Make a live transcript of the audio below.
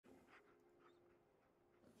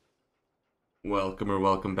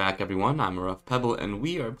Welcome back everyone, I'm Pebble, and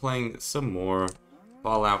we are playing some more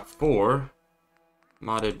Fallout 4,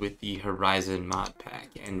 modded with the Horizon mod pack,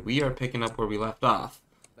 and we are picking up where we left off.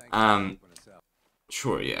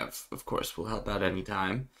 Sure, yeah, of course, we'll help out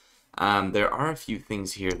anytime. There are a few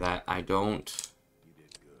things here that I don't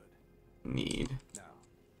need. Now,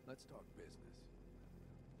 let's talk business.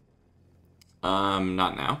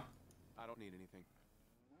 Not now. I don't need anything.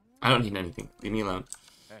 I don't need anything, leave me alone.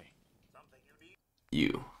 Hey.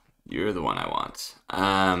 You're the one I want.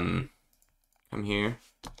 Come here.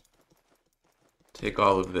 Take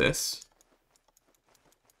all of this.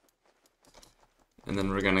 And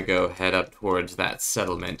then we're gonna go head up towards that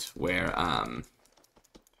settlement where,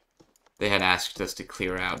 they had asked us to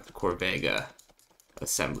clear out the Corvega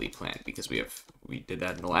assembly plant because we did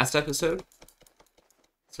that in the last episode.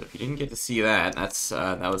 So if you didn't get to see that,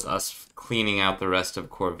 that was us cleaning out the rest of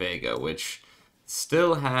Corvega, which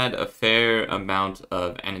still had a fair amount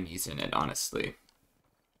of enemies in it, honestly.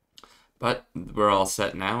 But we're all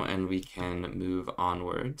set now, and we can move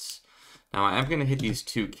onwards. Now, I am going to hit these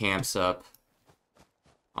two camps up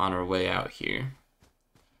on our way out here.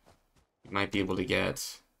 We might be able to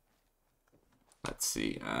get, let's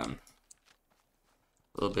see, a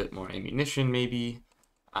little bit more ammunition, maybe.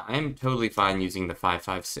 I'm totally fine using the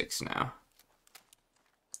 5.56 now.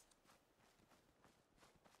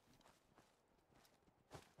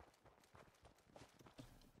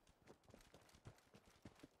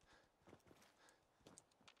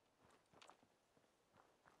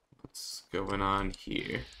 What's going on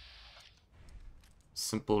here?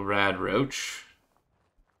 Simple rad roach.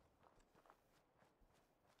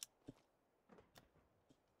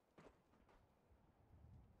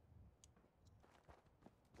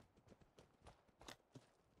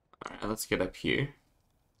 Alright, let's get up here.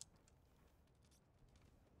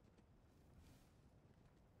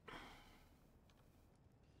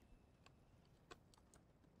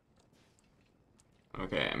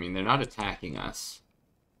 Okay, I mean, they're not attacking us.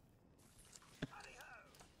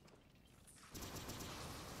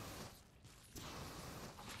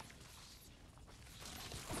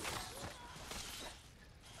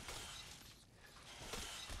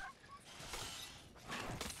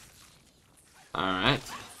 Alright.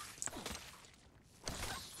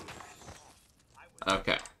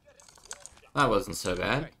 Okay. That wasn't so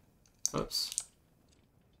bad. Oops.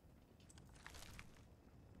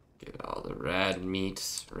 Get all the rad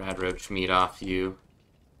roach meat off you.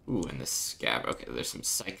 Ooh, and the scab. Okay, there's some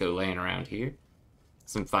psycho laying around here.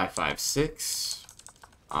 Some 5.56.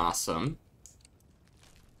 Awesome.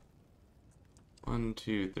 1,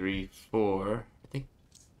 2, 3, 4. I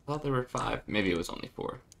thought there were 5. Maybe it was only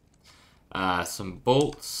 4. Some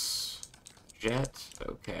bolts. Jet.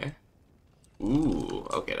 Okay. Ooh,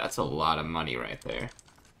 okay, that's a lot of money right there.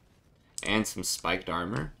 And some spiked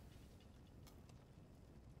armor.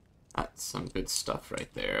 That's some good stuff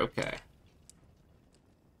right there, okay.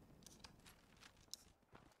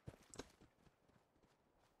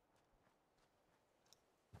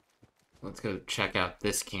 Let's go check out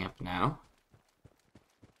this camp now.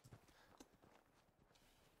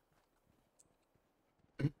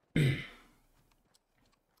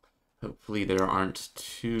 Hopefully there aren't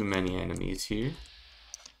too many enemies here.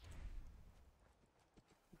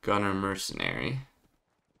 Gunner mercenary.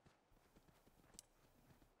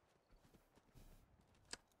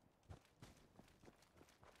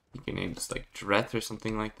 You can name this like Dreth or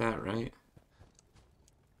something like that, right?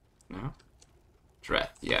 No?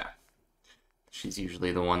 Dreth, yeah. She's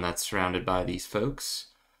usually the one that's surrounded by these folks.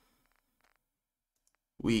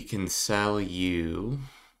 We can sell you...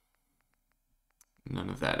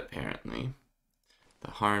 None of that, apparently.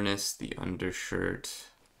 The harness, the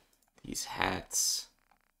undershirt, these hats.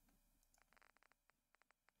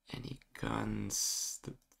 Any guns?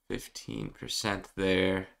 The 15%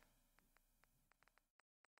 there.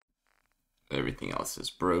 Everything else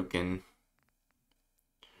is broken.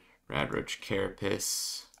 Radroach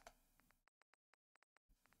carapace.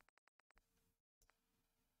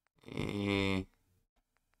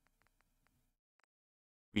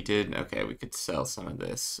 We did, okay, we could sell some of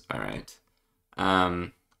this. Alright.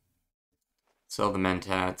 Sell the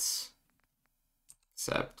mentats.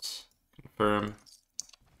 Accept. Confirm.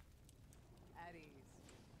 At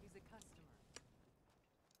ease. He's a customer.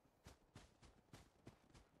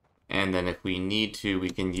 And then if we need to, we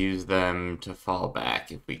can use them to fall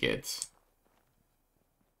back if we get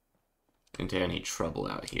into any trouble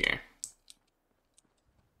out here.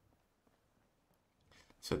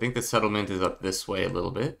 So I think the settlement is up this way a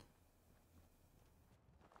little bit.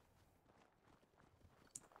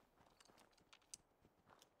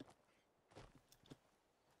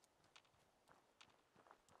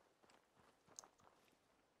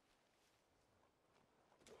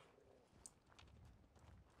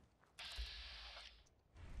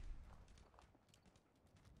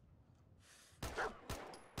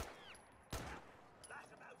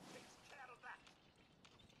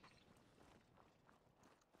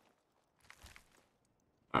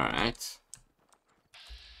 Alright.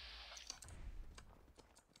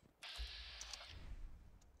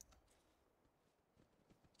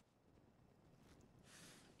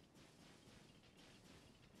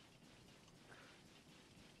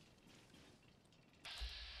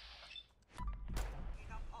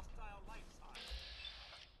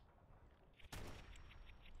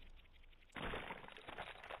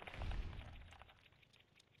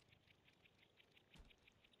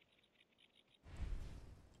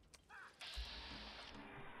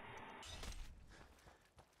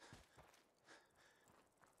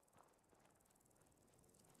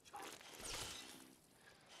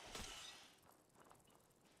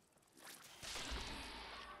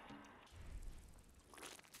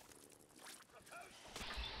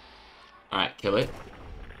 Alright, kill it.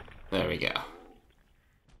 There we go.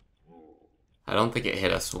 I don't think it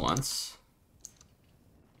hit us once.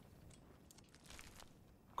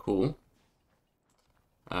 Cool.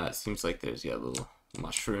 It seems like there's a little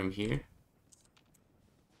mushroom here.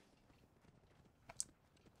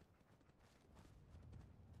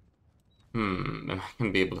 Am I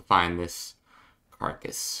gonna be able to find this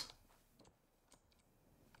carcass?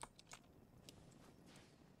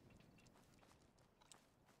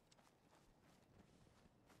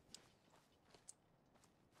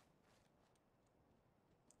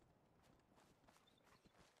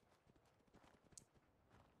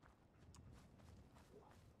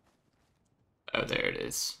 Oh, there it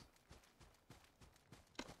is.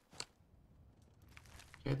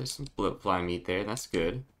 Okay, there's some bloatfly meat there. That's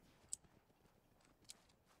good.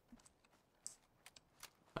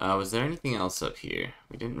 Was there anything else up here?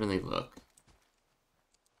 We didn't really look.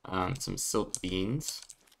 Some silk beans.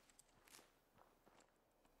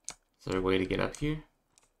 Is there a way to get up here?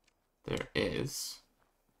 There is.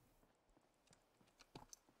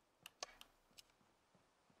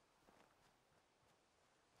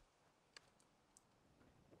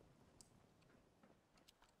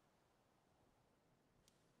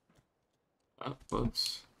 Oh,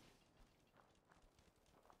 whoops.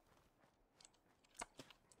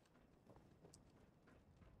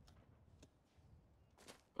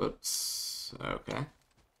 Oops. Okay.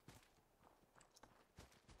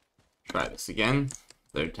 Try this again.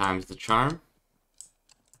 Third time's the charm.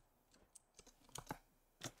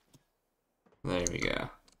 There we go.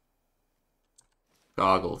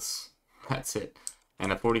 Goggles. That's it.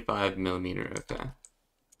 And a 45mm, okay.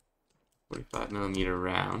 45mm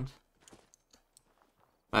round.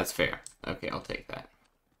 That's fair. Okay, I'll take that.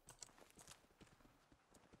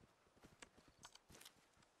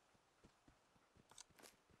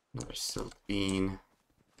 Another silk bean.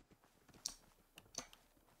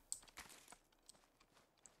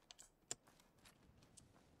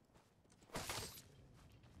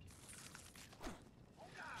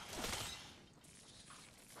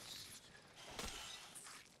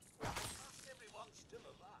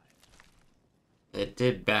 It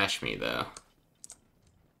did bash me, though.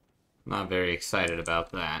 Not very excited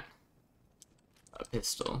about that. A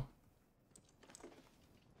pistol.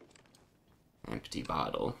 Empty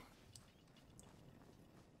bottle.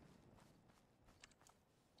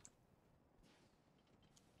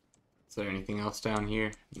 Is there anything else down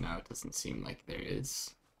here? No, it doesn't seem like there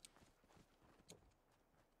is.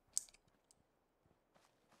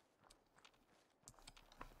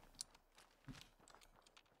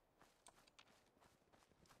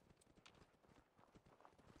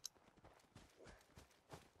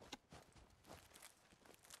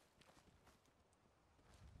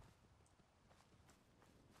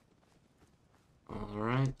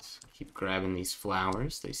 Alright, keep grabbing these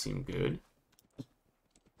flowers, they seem good.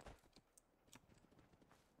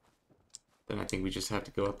 Then I think we just have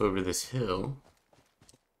to go up over this hill.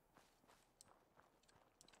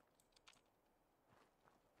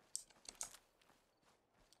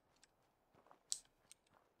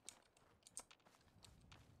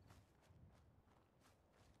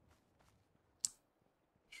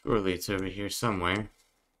 Surely it's over here somewhere.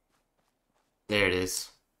 There it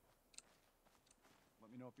is.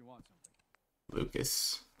 Let me know if you want something.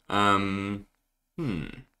 Lucas.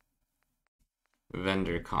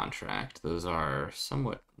 Vendor contract. Those are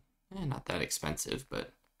somewhat, not that expensive,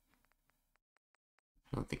 but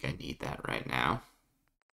I don't think I need that right now.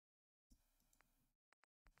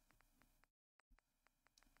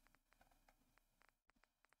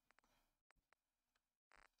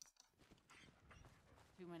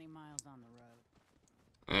 Too many miles on the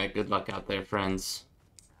road. Good luck out there, friends.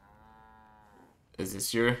 Is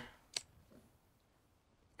this your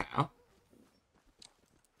cow?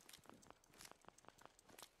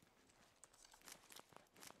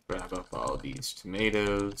 Grab up all these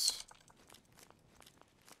tomatoes.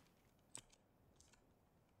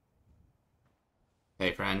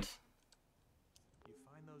 Hey, friend. You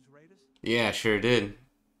find those raiders? Yeah, sure did.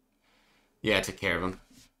 Yeah, I took care of them.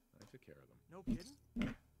 I took care of them. No kidding?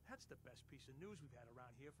 That's the best piece of news we've had around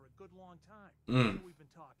here for a good long time. So we've been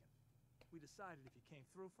talking. We decided if you came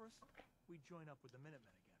through for us, we'd join up with the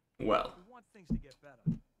Minutemen again. Well, We want things to get better.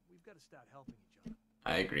 We've got to start helping each other.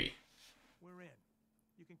 I agree. We're in.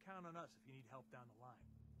 You can count on us if you need help down the line.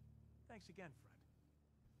 Thanks again, friend.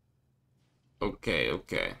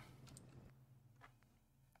 Okay.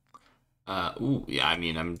 Ooh, yeah, I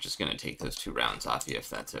mean, I'm just gonna take those 2 rounds off you if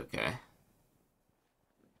that's okay.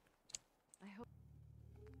 I hope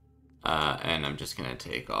And I'm just gonna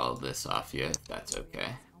take all this off you if that's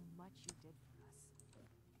okay. how much you did for us.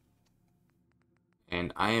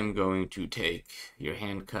 And I am going to take your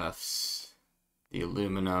handcuffs, the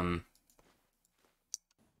aluminum,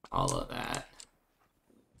 all of that.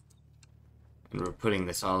 And we're putting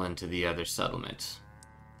this all into the other settlement,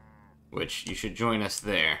 which you should join us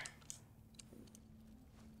there.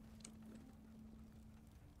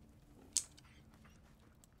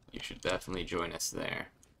 You should definitely join us there.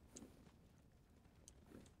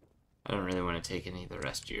 I don't really want to take any of the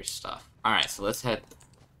rest of your stuff. Alright, so let's head...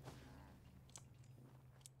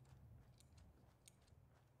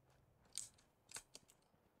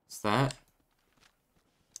 What's that?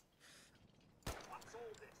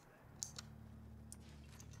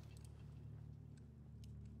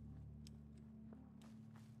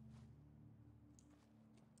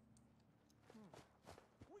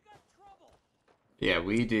 Yeah,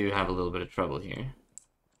 we do have a little bit of trouble here.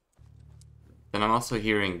 Then I'm also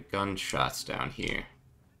hearing gunshots down here.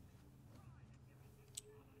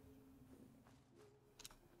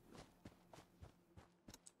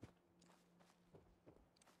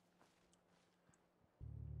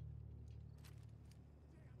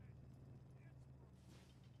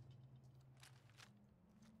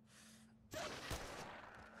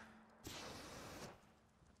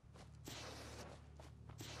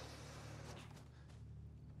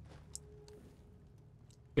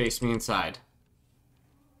 Face me inside.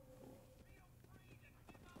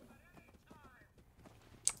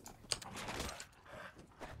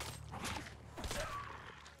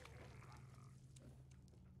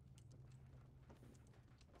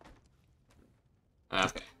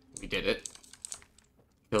 Okay, we did it.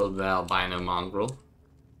 Killed the albino mongrel.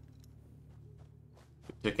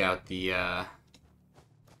 We took out the,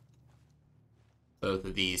 both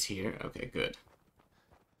of these here. Okay, good.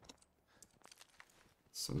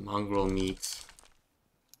 Some mongrel meat.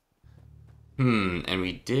 And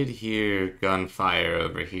we did hear gunfire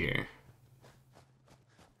over here.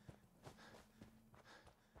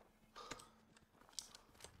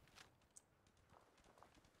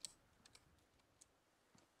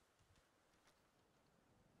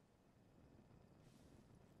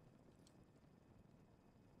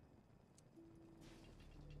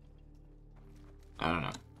 I don't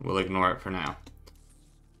know. We'll ignore it for now.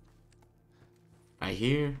 I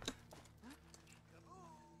hear...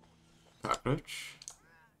 cockroach.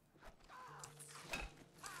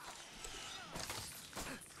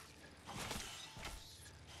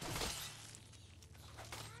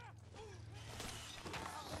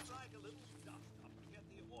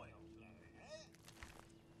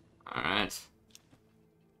 Alright.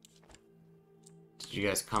 Did you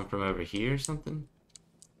guys come from over here or something?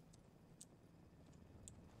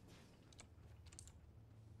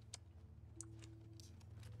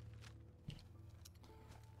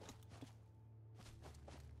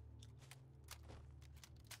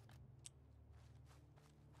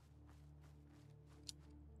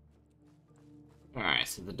 Alright,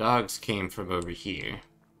 so the dogs came from over here.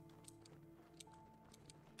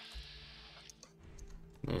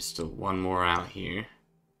 There's still one more out here.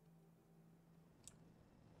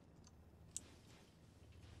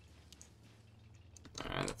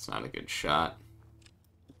 Alright, that's not a good shot.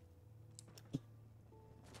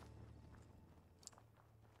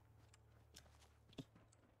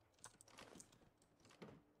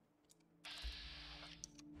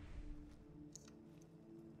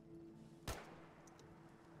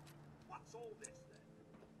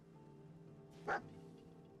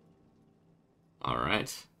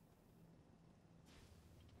 Alright.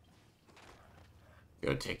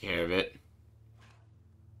 Go take care of it.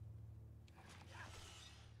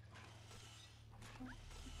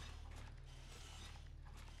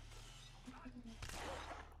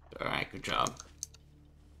 Alright, good job.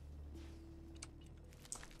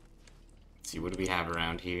 Let's see, what do we have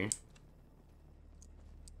around here?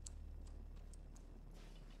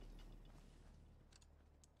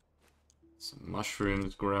 Some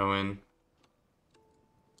mushrooms growing.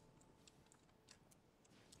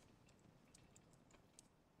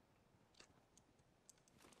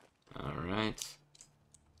 Alright.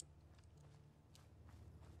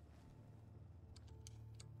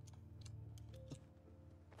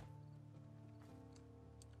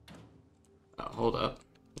 Oh, hold up.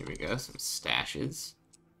 Here we go, some stashes.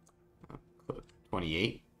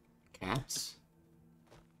 28 caps.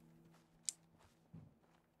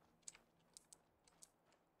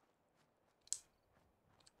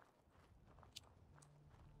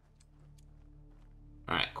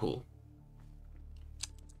 Alright, cool.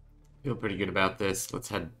 Feel pretty good about this.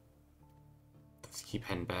 Let's keep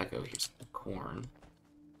heading back. Oh, here's some corn.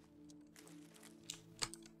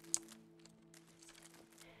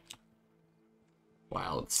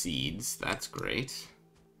 Wild seeds, that's great.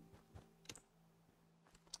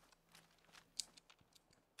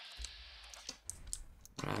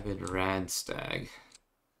 Rabid radstag.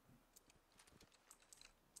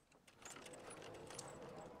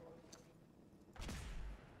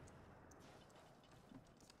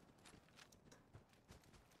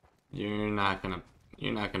 You're not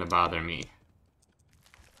gonna bother me.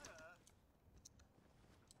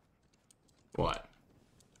 What?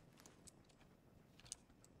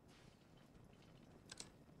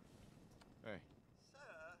 Hey.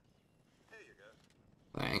 Here you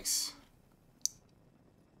go. Thanks.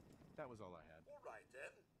 That was all I had. All right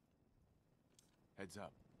then. Heads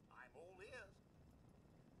up. I'm all ears.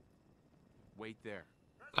 Wait there.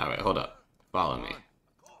 Alright, hold up. Follow me. Of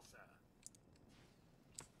course, sir.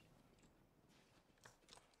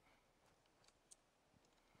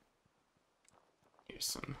 Here's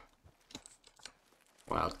some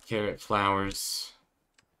wild carrot flowers.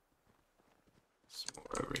 Some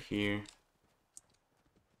more over here.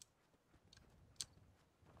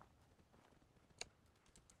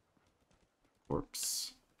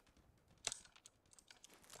 Corpse.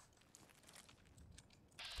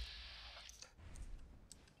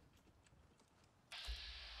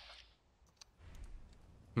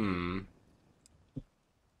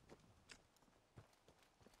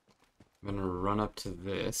 I'm gonna run up to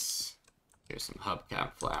this. Here's some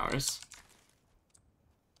hubcap flowers.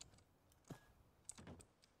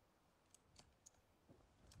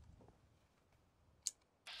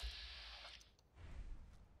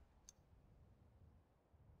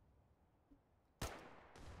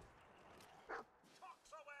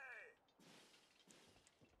 Tox away.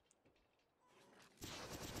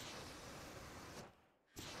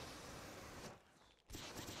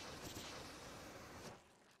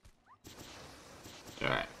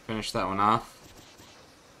 Alright, finish that one off.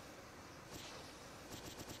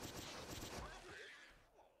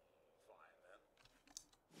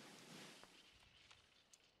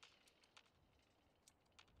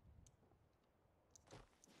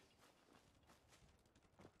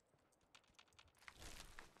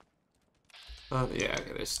 Oh, yeah,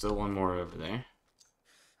 okay, there's still one more over there.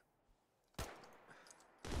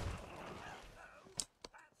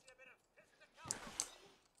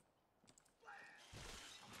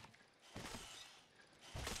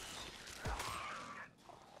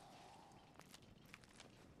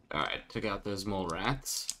 Alright, took out those mole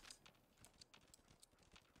rats.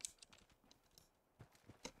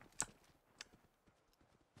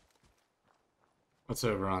 What's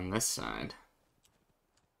over on this side?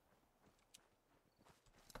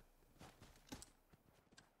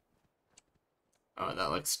 Oh,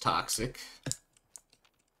 that looks toxic.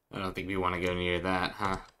 I don't think we want to go near that,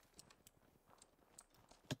 huh?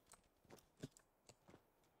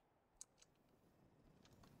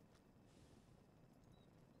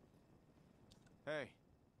 Hey.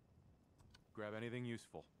 Grab anything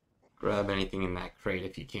useful. Grab anything in that crate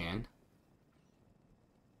if you can.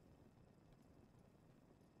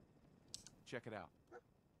 Check it out.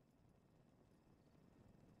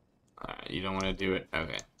 Alright, you don't want to do it?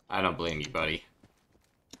 Okay. I don't blame you, buddy.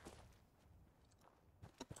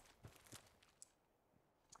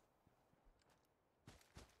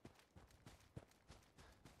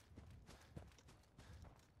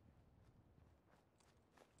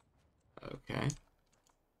 Okay.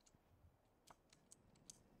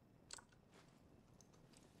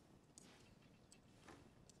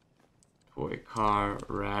 Toy car,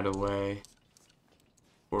 rat away,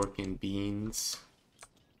 pork and beans.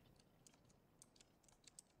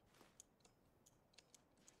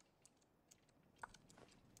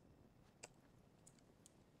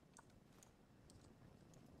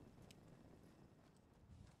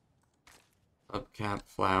 Hubcap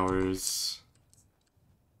flowers.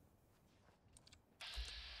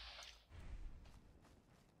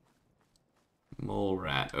 Mole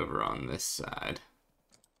rat over on this side.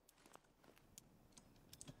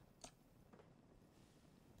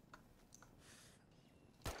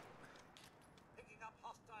 Picking up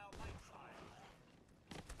hostile light side.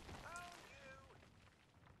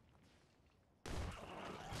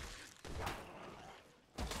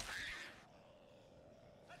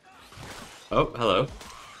 Oh, hello.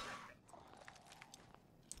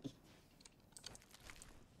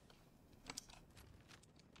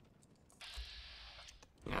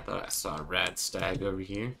 Yeah, I thought I saw a rad stag over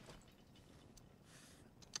here.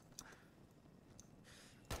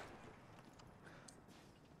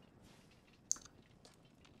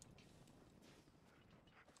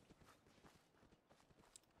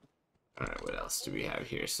 Alright, what else do we have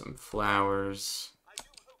here? Some flowers. I do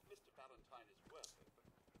hope Mr. Valentine is worth it,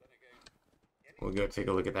 but then again, We'll go take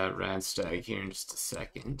a look at that rad stag here in just a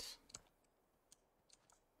second.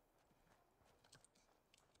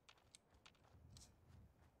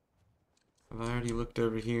 Have I already looked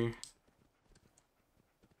over here?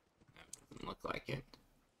 Doesn't look like it.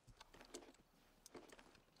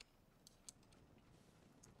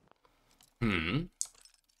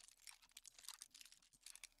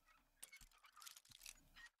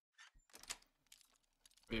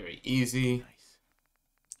 Very easy. Nice.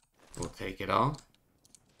 We'll take it all.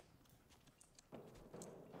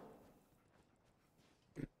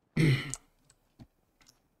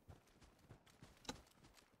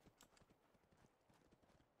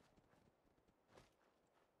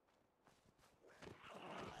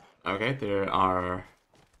 Okay, there are...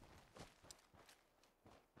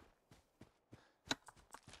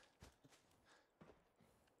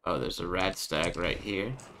 Oh, there's a rat stag right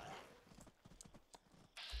here.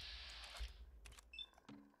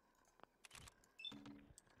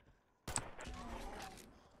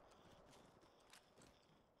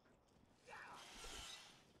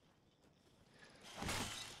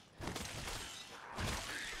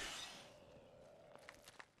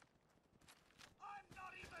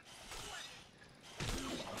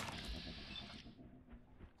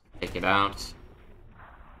 Take it out.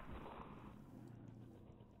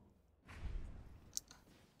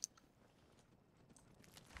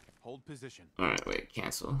 Hold position. Alright, wait,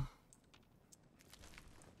 cancel.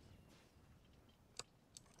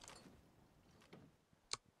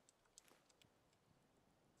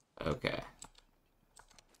 Okay.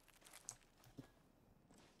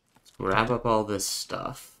 Let's grab up all this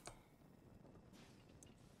stuff.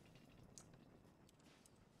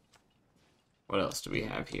 What else do we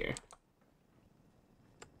have here?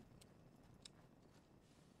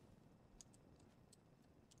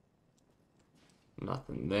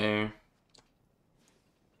 Nothing there.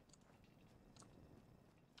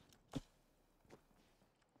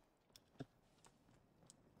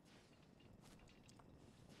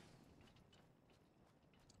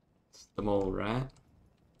 It's the mole rat.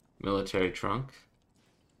 Military trunk.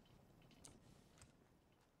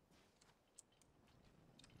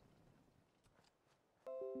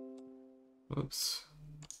 Oops.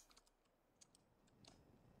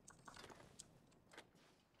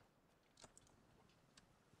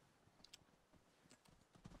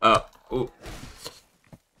 Oh, ooh.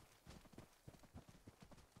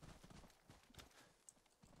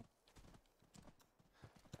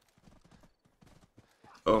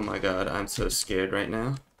 Oh my god, I'm so scared right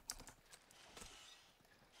now.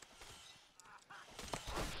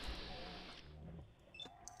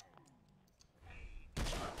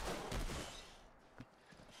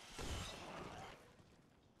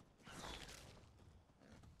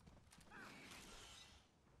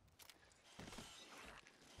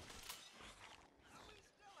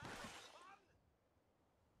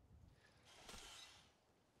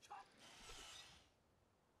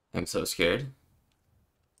 I'm so scared.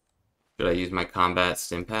 Should I use my combat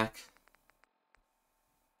stim pack?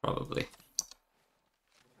 Probably.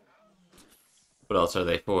 What else are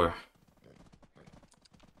they for?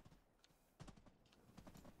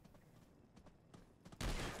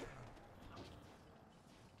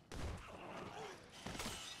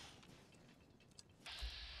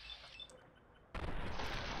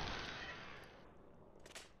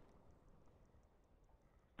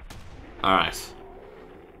 Alright.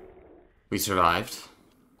 We survived.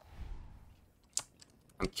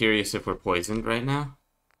 I'm curious if we're poisoned right now.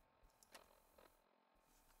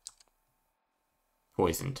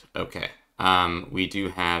 Poisoned. Okay. We do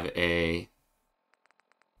have a...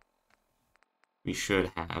 We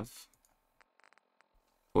should have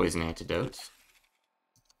poison antidote.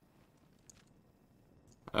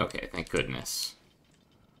 Okay, thank goodness.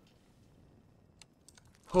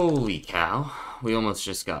 Holy cow. We almost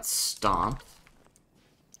just got stomped.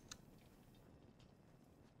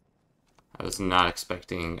 I was not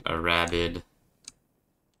expecting a rabid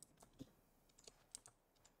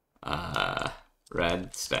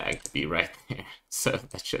red stag to be right there. So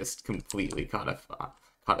that just completely caught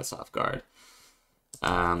us off guard.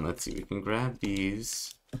 Let's see, we can grab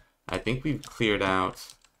these. I think we've cleared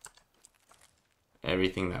out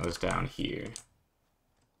everything that was down here.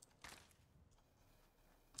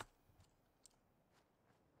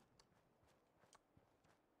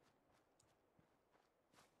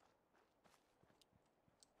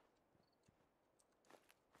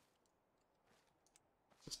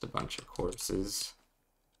 Just a bunch of corpses.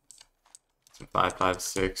 Some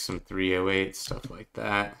 5.56, some 308, stuff like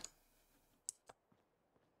that.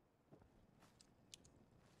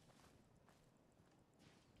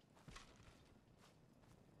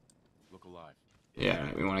 Look alive.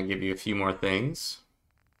 Yeah, we want to give you a few more things.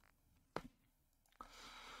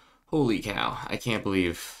 Holy cow, I can't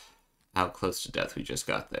believe how close to death we just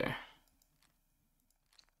got there.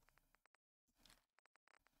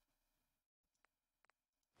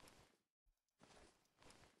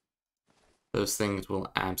 Those things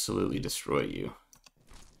will absolutely destroy you.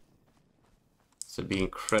 So be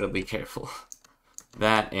incredibly careful.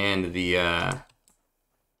 That and the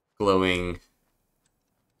glowing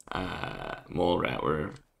mole rat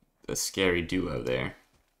were a scary duo there.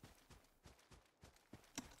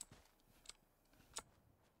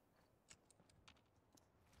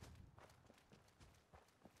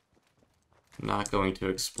 I'm not going to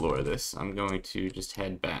explore this. I'm going to just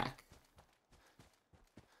head back.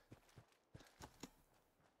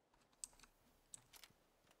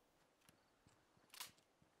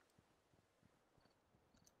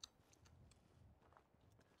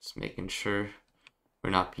 Just making sure we're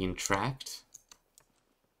not being tracked.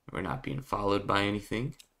 We're not being followed by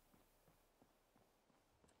anything.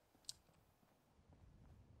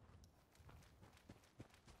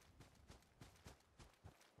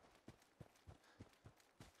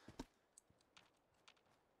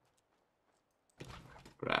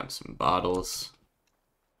 Grab some bottles.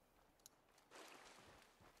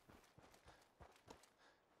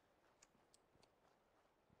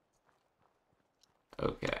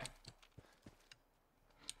 Okay.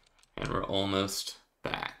 And we're almost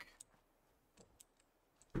back.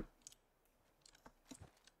 Are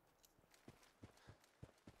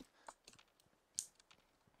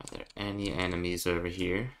there any enemies over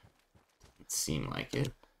here? It seemed like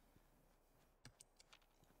it.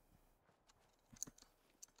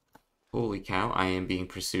 Holy cow, I am being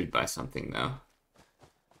pursued by something though.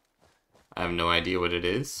 I have no idea what it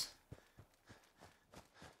is.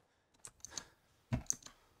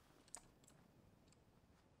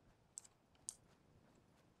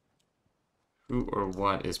 Who or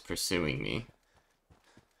what is pursuing me?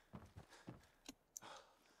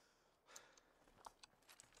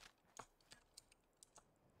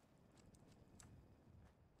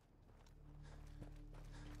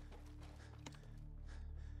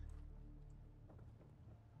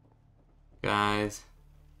 Guys,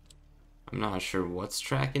 I'm not sure what's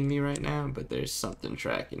tracking me right now, but there's something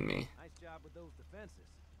tracking me. Nice job with those defenses.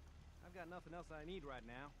 I've got nothing else I need right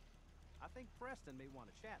now. I think Preston may want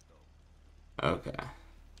to chat, though. Okay.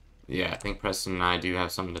 Yeah, I think Preston and I do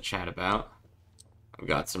have something to chat about. I've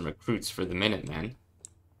got some recruits for the Minutemen.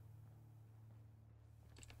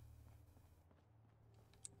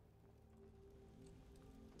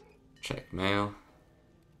 Check mail.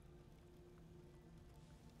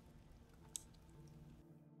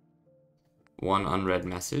 One unread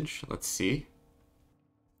message. Let's see.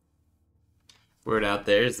 Word out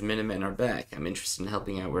there is the Minutemen are back. I'm interested in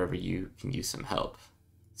helping out wherever you can use some help.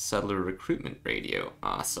 Settler recruitment radio.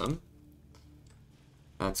 Awesome.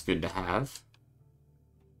 That's good to have.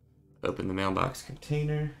 Open the mailbox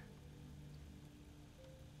container.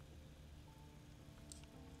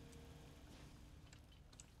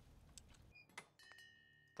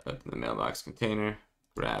 Open the mailbox container.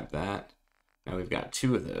 Grab that. Now we've got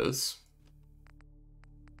 2 of those.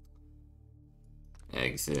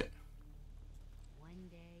 Exit. One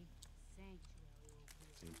day, sanctuary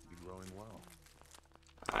will Seems to be growing well.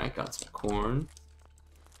 Alright, got some corn.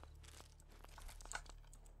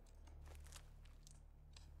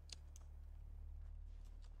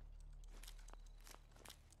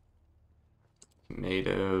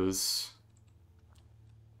 Tomatoes.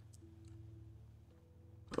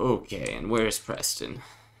 Okay, and where's Preston?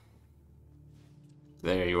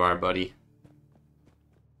 There you are, buddy.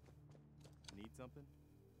 Need something?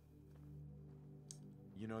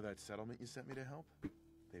 You know that settlement you sent me to help?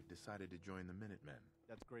 They've decided to join the Minutemen.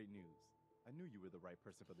 That's great news. I knew you were the right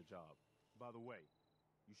person for the job. By the way,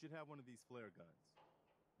 you should have one of these flare guns.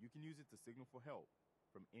 You can use it to signal for help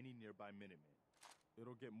from any nearby Minutemen.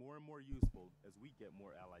 It'll get more and more useful as we get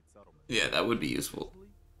more allied settlements. Yeah, that would be useful.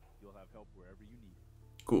 Eventually, you'll have help wherever you need it.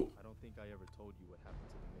 Cool. I don't think I ever told you what happened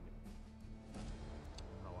to the Minutemen.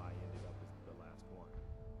 How I ended up as the last one.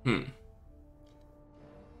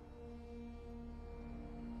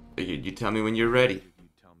 Figured you'd tell me when you're ready.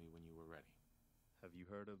 You'd tell me when you were ready. Have you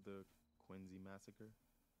heard of the Quincy massacre?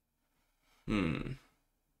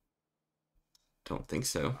 Don't think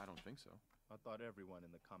so. I don't think so. I thought everyone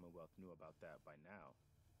in the Commonwealth knew about that by now.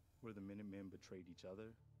 Where the Minutemen betrayed each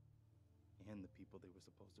other and the people they were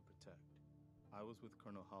supposed to protect. I was with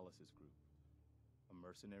Colonel Hollis's group. A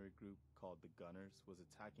mercenary group called the Gunners was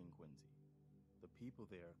attacking Quincy. The people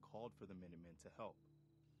there called for the Minutemen to help.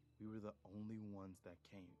 We were the only ones that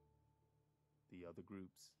came. The other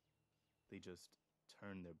groups, they just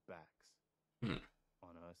turned their backs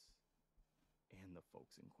on us and the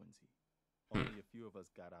folks in Quincy. Only a few of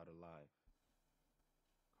us got out alive.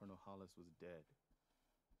 Colonel Hollis was dead,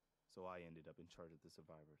 so I ended up in charge of the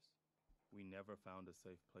survivors. We never found a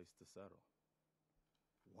safe place to settle.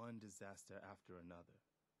 One disaster after another.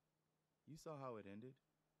 You saw how it ended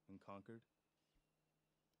in Concord?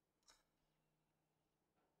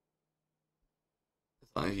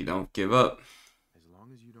 As long as you don't give up. As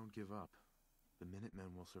long as you don't give up, the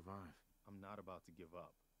Minutemen will survive. I'm not about to give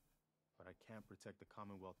up, but I can't protect the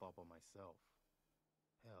Commonwealth all by myself.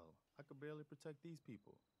 Hell, I could barely protect these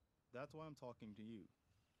people. That's why I'm talking to you.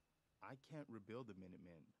 I can't rebuild the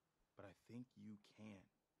Minutemen, but I think you can.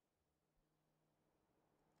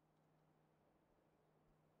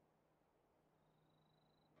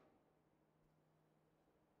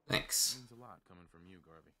 Thanks. Means a lot coming from you,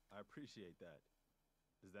 Garvey. I appreciate that.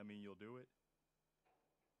 Does that mean you'll do it?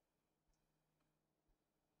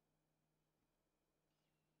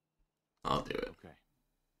 I'll do it. Okay.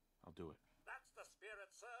 I'll do it. That's the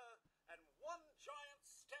spirit, sir, and one giant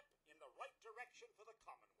step in the right direction for the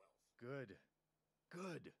Commonwealth. Good.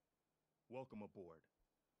 Good. Welcome aboard.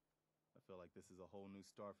 I feel like this is a whole new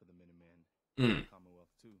start for the Minutemen. The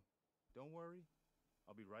Commonwealth, too. Don't worry.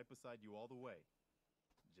 I'll be right beside you all the way,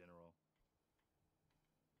 General.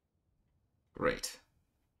 Great.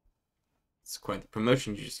 It's quite the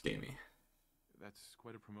promotion you just gave me. That's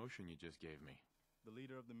quite a promotion you just gave me. The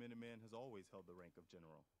leader of the Minutemen has always held the rank of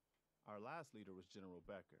General. Our last leader was General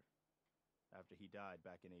Becker. After he died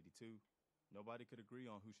back in '82, nobody could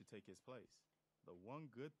agree on who should take his place. The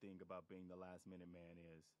one good thing about being the last Minuteman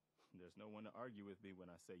is there's no one to argue with me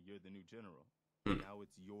when I say you're the new general. Now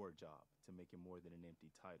it's your job to make it more than an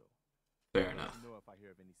empty title. Fair I'll enough. let you know if I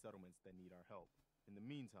hear of any settlements that need our help. In the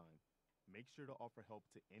meantime, make sure to offer help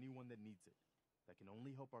to anyone that needs it. That can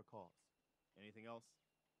only help our cause. Anything else?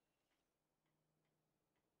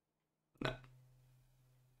 No.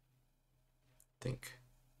 Think.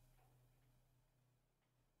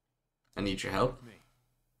 I need your help. Me.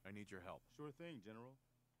 I need your help. Sure thing, General.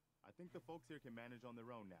 I think the folks here can manage on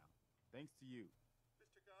their own now. Thanks to you.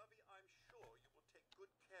 Mr. Garvey, I'm sure you will take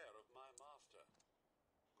good care of my master.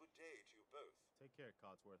 Good day to you both. Take care,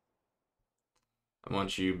 Codsworth. I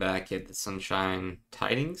want you back at the Sunshine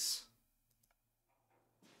Tidings.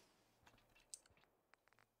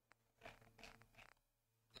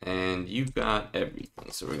 And you've got everything,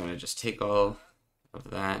 so we're going to just take all of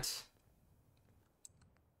that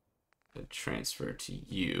and transfer to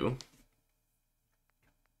you.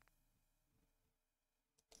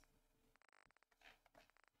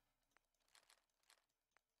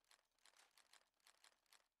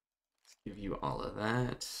 Give you all of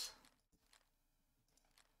that.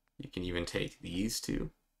 You can even take these two.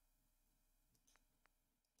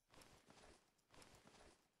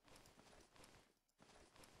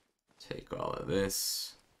 Take all of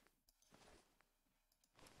this.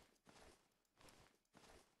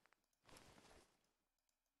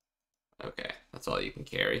 Okay, that's all you can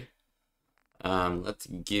carry. Let's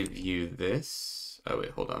give you this. Oh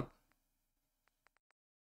wait, hold on.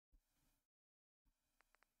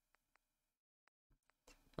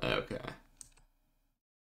 Okay.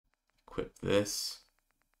 Equip this.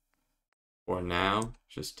 For now,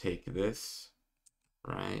 just take this.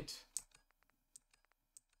 Right.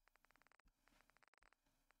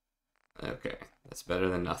 Okay, that's better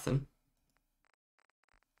than nothing.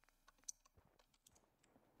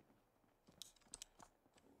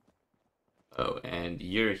 Oh, and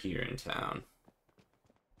you're here in town.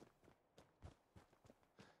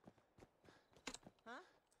 Huh?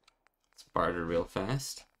 Let's barter real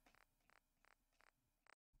fast.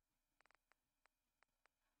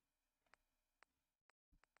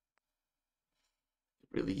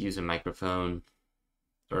 Really use a microphone,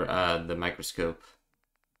 or the microscope.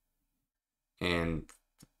 And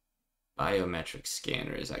biometric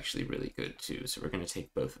scanner is actually really good too, so we're going to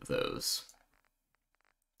take both of those.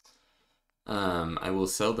 I will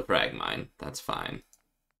sell the frag mine, that's fine.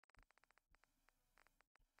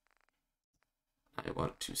 I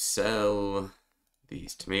want to sell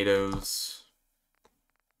these tomatoes.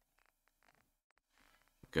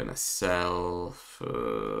 Gonna sell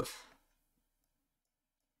for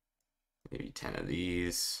maybe 10 of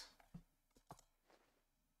these.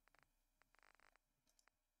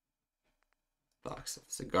 Box of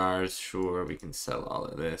cigars, sure, we can sell all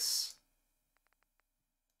of this.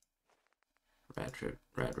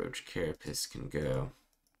 Rat roach carapace can go.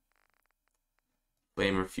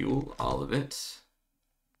 Flamer fuel, all of it.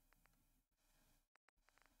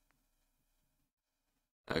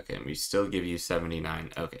 Okay, and we still give you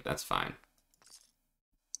 79. Okay, that's fine.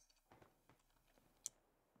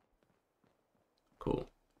 Cool.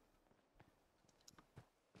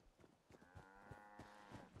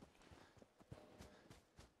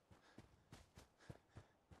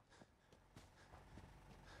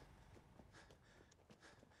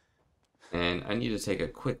 And I need to take a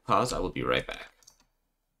quick pause. I will be right back.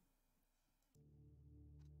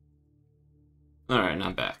 Alright, and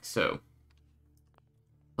I'm back. So,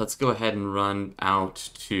 let's go ahead and run out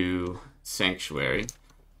to Sanctuary.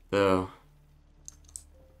 Though,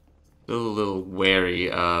 still a little wary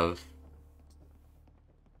of...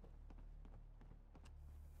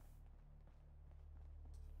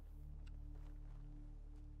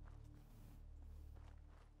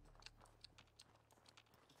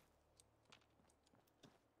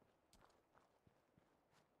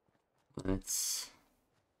 Let's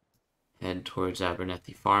head towards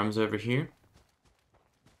Abernethy Farms over here.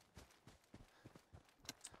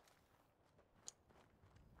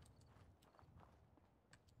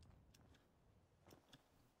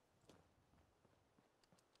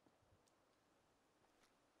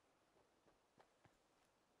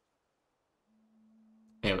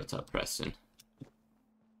 Hey, what's up, Preston?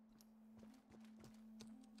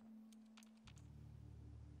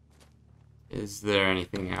 Is there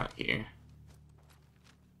anything out here?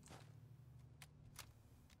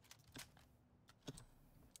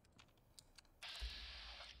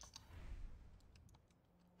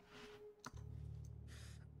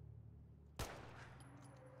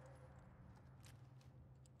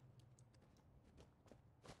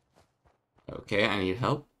 Okay, I need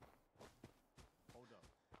help. Hold up.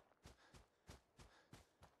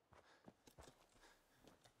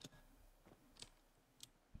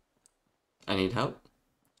 I need help.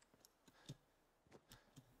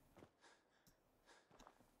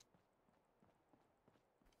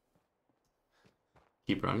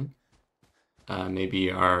 Keep running.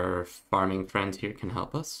 Maybe our farming friend here can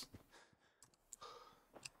help us.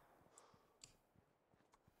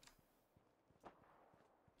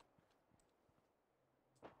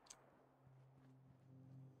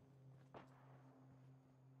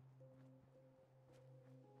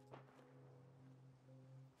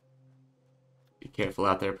 Be careful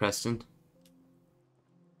out there, Preston.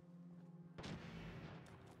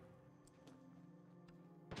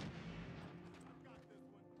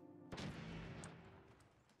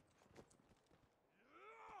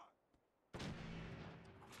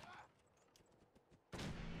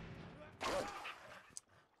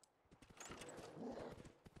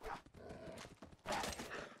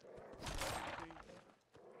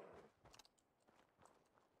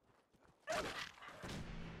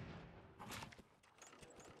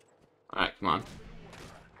 Alright, come on.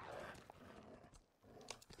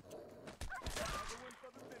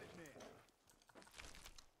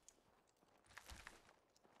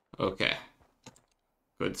 Okay.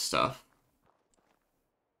 Good stuff.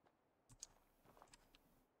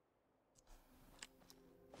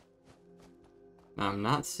 Now, I'm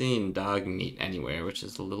not seeing dog meat anywhere, which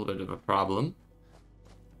is a little bit of a problem.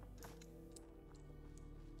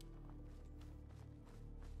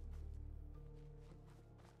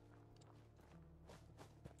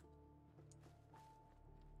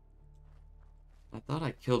 I thought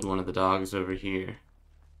I killed one of the dogs over here.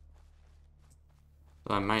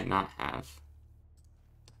 Though I might not have.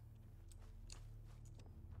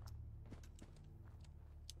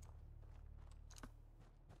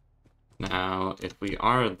 Now, if we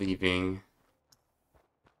are leaving...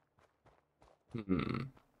 Let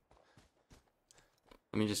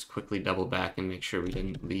me just quickly double back and make sure we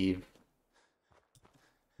didn't leave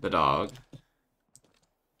the dog.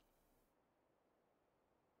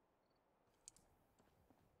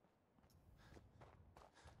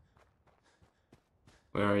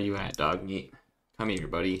 Where are you at, dog meat? Come here,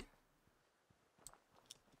 buddy.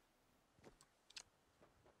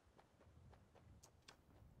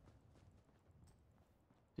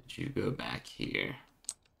 Did you go back here?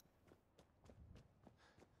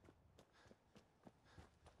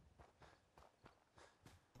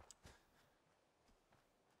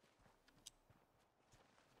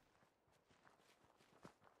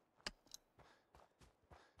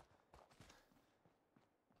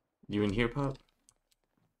 You in here, pup?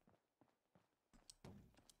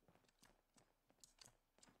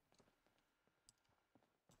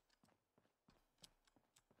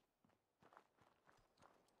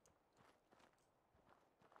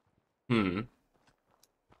 Hmm.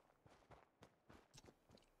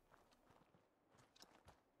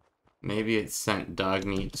 Maybe it sent dog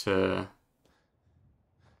meat to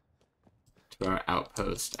our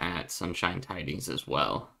outpost at Sunshine Tidings as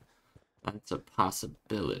well. That's a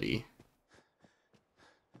possibility.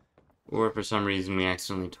 Or for some reason we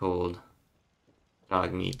accidentally told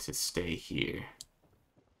dog meat to stay here.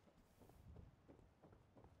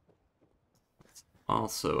 It's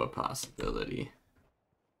also a possibility.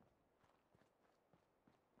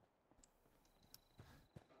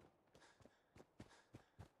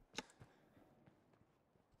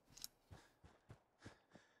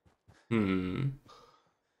 Hmm.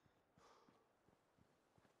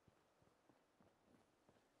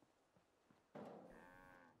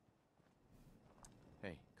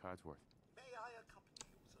 Hey, Codsworth. May I accompany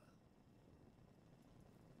you,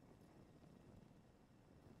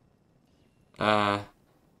 sir?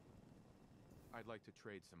 I'd like to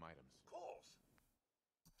trade some items. Of course.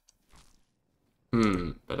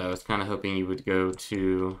 But I was kind of hoping you would go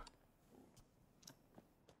to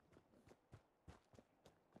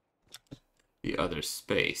the other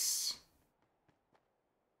space.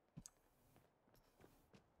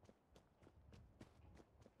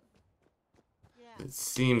 Yeah. It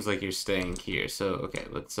seems like you're staying here, so okay,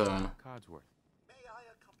 let's Codsworth. May I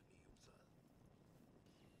accompany you, sir?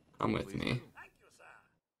 come with Please me. do. Thank you, sir.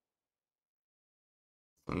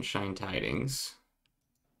 Sunshine Tidings.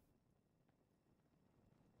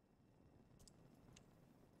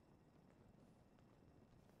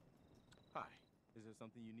 Hi. Is there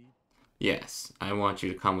something you need? Yes, I want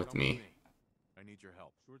you to come with me. I need your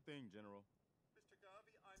help. Sure thing, General. Mr.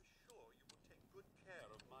 Garvey, I'm sure you will take good care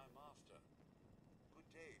of my master. Good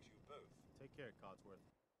day to you both. Take care, Codsworth.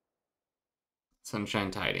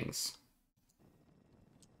 Sunshine Tidings.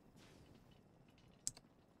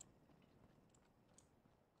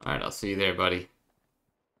 Alright, I'll see you there, buddy.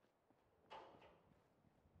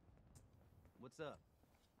 What's up?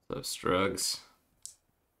 So, Strugs.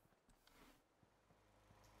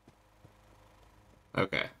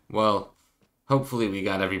 Okay, well, hopefully we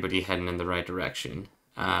got everybody heading in the right direction.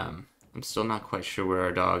 I'm still not quite sure where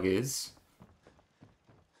our dog is.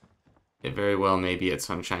 It very well may be at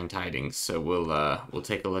Sunshine Tidings, so we'll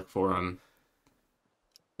take a look for him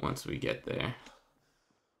once we get there.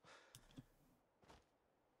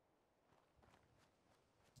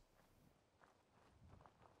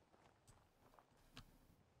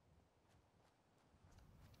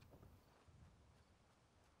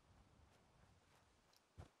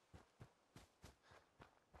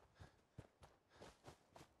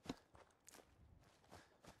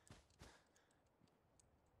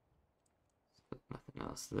 Nothing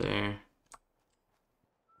else there.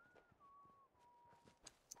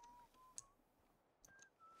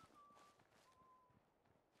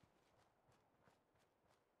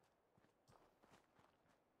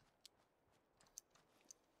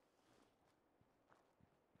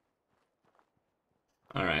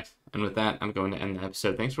 Alright, and with that, I'm going to end the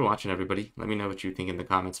episode. Thanks for watching, everybody. Let me know what you think in the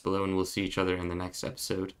comments below, and we'll see each other in the next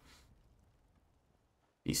episode.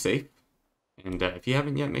 Be safe, and if you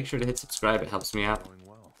haven't yet, make sure to hit subscribe. It helps me out, Going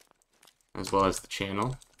well. as well as the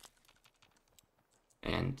channel.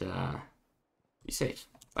 And be safe.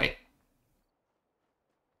 Bye.